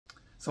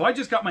So I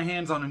just got my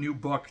hands on a new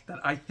book that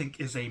I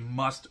think is a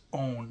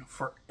must-own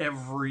for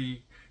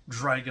every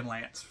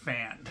Dragonlance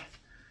fan.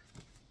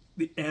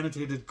 The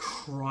Annotated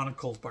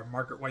Chronicles by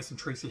Margaret Weiss and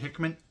Tracy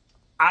Hickman.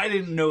 I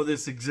didn't know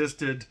this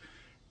existed,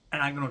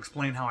 and I'm going to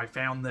explain how I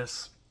found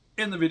this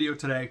in the video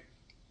today.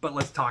 But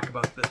let's talk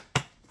about this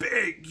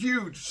big,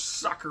 huge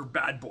sucker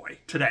bad boy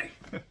today.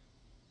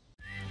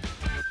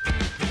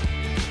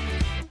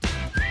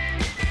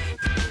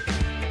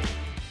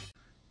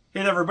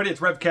 Hey there everybody, it's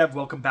Rev Kev.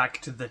 Welcome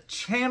back to the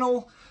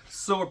channel.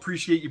 So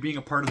appreciate you being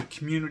a part of the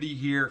community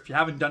here. If you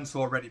haven't done so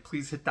already,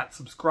 please hit that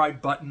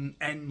subscribe button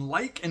and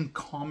like and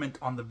comment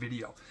on the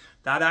video.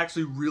 That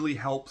actually really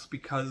helps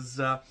because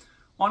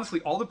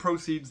honestly, all the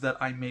proceeds that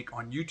I make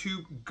on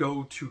YouTube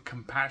go to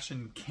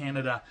Compassion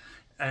Canada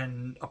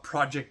and a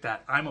project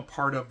that I'm a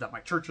part of, that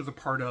my church is a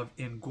part of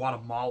in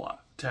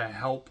Guatemala to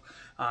help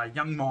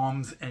young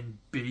moms and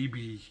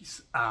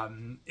babies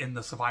in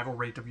the survival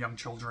rate of young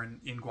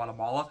children in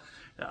Guatemala.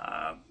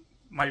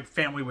 My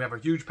family, we have a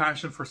huge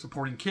passion for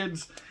supporting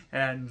kids,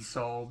 and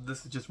so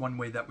this is just one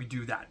way that we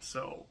do that.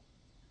 So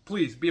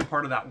please be a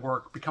part of that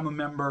work. Become a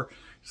member,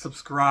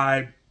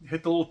 subscribe,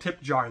 hit the little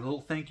tip jar, the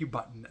little thank you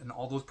button, and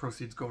all those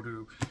proceeds go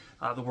to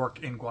the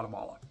work in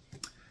Guatemala.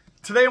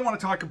 Today I want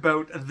to talk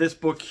about this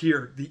book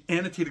here, The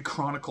Annotated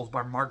Chronicles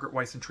by Margaret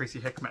Weiss and Tracy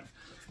Hickman.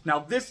 Now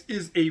this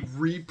is a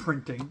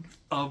reprinting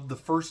of the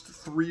first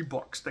 3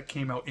 books that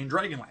came out in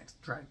Dragonlance.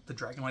 The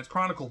Dragonlance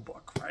Chronicles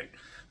book, right?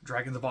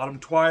 Dragons of Autumn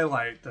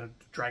Twilight, the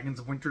Dragons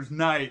of Winter's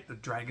Night, the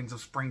Dragons of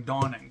Spring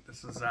Dawning.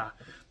 This is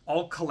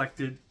all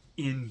collected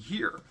in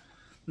here.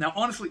 Now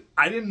honestly,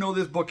 I didn't know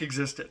this book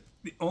existed.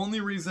 The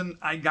only reason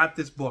I got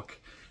this book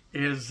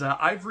is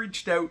I've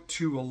reached out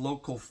to a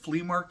local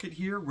flea market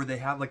here where they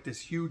have like this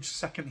huge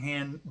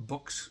secondhand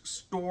books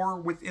store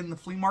within the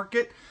flea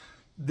market.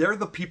 They're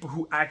the people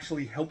who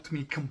actually helped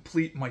me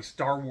complete my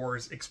Star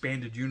Wars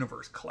Expanded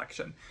Universe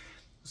collection.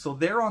 So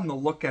they're on the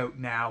lookout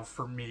now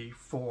for me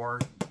for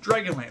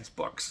Dragonlance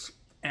books.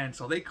 And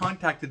so they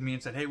contacted me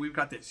and said, hey, we've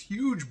got this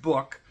huge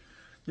book,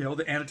 you know,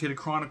 the Annotated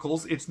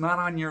Chronicles. It's not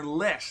on your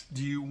list.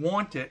 Do you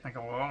want it? I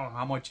go, well,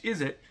 how much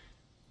is it?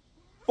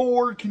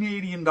 $4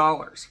 Canadian.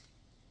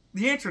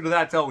 The answer to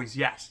that's always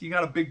yes. You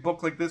got a big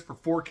book like this for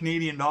 $4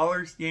 Canadian?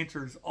 The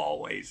answer is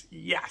always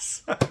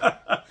yes.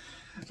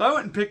 So I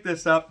went and picked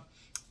this up,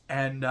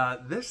 and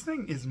this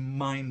thing is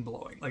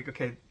mind-blowing. Like,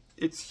 okay,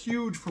 it's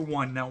huge for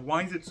one. Now,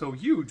 why is it so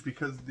huge?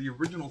 Because the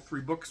original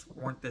 3 books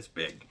weren't this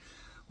big.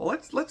 Well,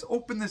 let's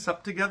open this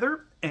up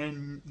together,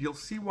 and you'll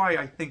see why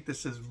I think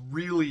this is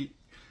really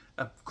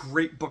a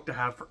great book to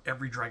have for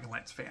every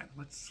Dragonlance fan.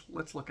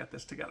 Let's look at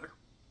this together.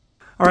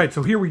 All right,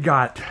 so here we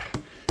got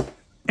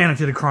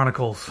Annotated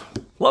Chronicles.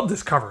 Love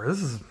this cover.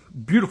 This is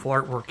beautiful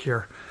artwork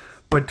here.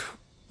 But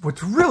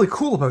what's really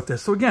cool about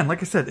this, so again,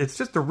 like I said, it's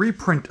just a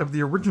reprint of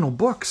the original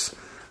books,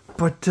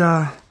 but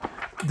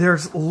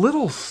there's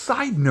little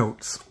side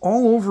notes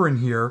all over in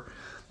here,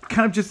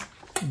 kind of just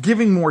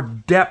giving more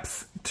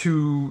depth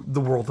to the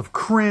world of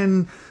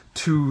Krynn,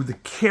 to the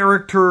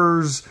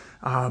characters,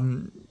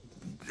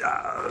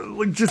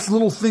 like just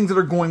little things that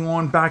are going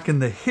on back in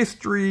the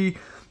history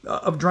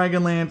of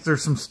Dragonlance.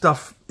 There's some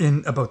stuff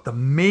in about the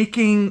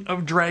making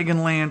of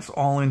Dragonlance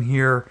all in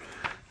here.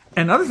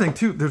 And another thing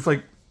too, there's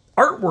like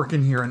artwork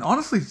in here. And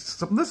honestly,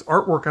 some of this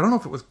artwork, I don't know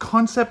if it was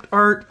concept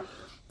art.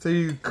 So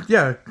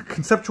yeah,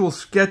 conceptual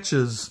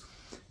sketches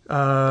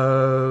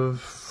for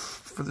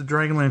the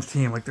Dragonlance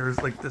team. Like there's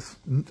like this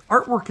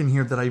artwork in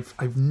here that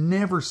I've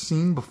never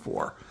seen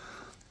before.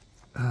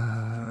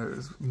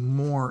 There's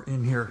more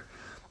in here.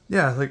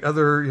 Yeah, like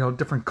other, you know,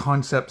 different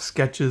concept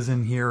sketches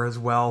in here as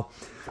well.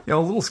 You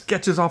know, little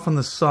sketches off on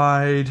the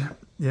side,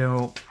 you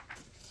know.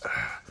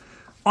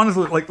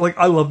 Honestly, like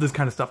I love this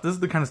kind of stuff. This is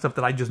the kind of stuff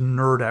that I just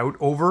nerd out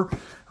over.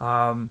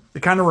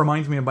 It kind of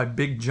reminds me of my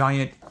big,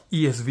 giant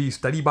ESV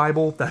study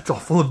Bible that's all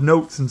full of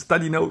notes and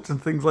study notes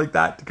and things like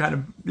that to kind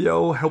of, you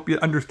know, help you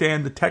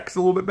understand the text a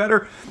little bit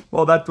better.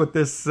 Well, that's what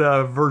this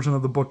version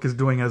of the book is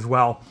doing as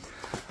well.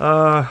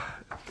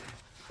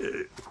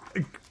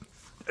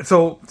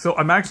 So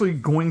I'm actually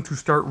going to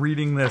start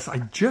reading this. I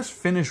just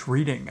finished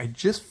reading. I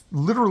just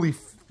literally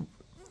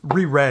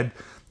reread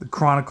the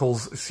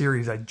Chronicles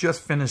series. I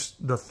just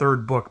finished the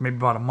 3rd book maybe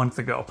about a month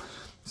ago.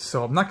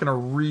 So I'm not going to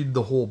read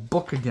the whole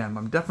book again.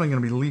 I'm definitely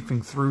going to be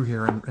leafing through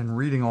here and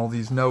reading all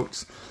these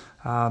notes.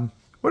 Would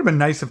have been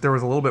nice if there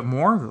was a little bit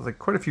more. There's like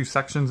quite a few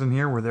sections in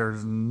here where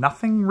there's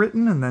nothing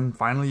written, and then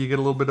finally you get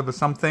a little bit of a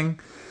something.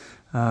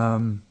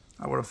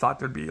 I would have thought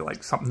there'd be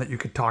like something that you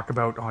could talk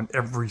about on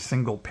every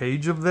single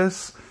page of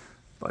this,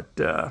 but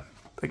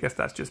I guess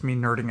that's just me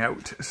nerding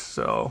out.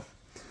 So,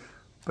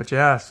 but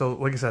yeah, so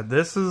like I said,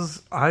 this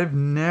is, I've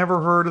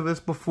never heard of this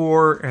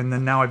before, and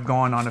then now I've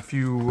gone on a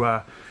few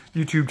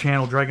YouTube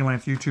channel,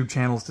 Dragonlance YouTube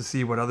channels to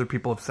see what other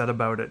people have said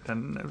about it,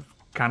 and it was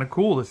kind of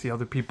cool to see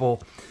other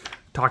people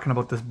talking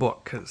about this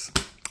book, because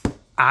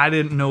I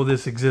didn't know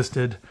this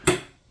existed,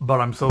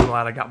 but I'm so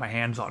glad I got my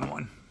hands on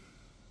one.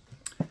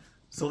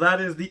 So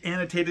that is The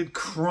Annotated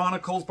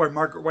Chronicles by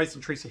Margaret Weiss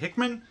and Tracy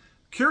Hickman.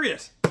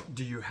 Curious,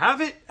 Do you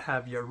have it?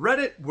 Have you read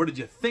it? What did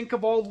you think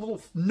of all the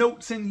little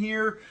notes in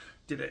here?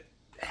 Did it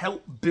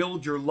help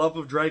build your love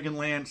of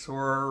Dragonlance,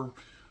 or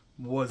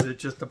was it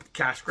just a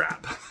cash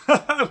grab?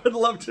 I would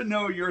love to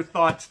know your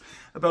thoughts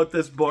about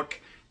this book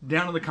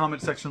down in the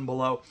comment section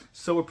below.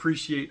 So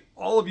appreciate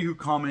all of you who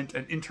comment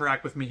and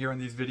interact with me here on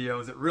these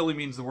videos. It really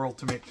means the world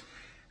to me.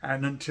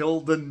 And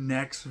until the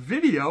next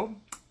video,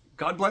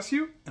 God bless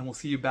you, and we'll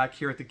see you back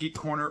here at the Geek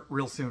Corner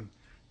real soon.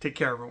 Take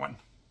care, everyone.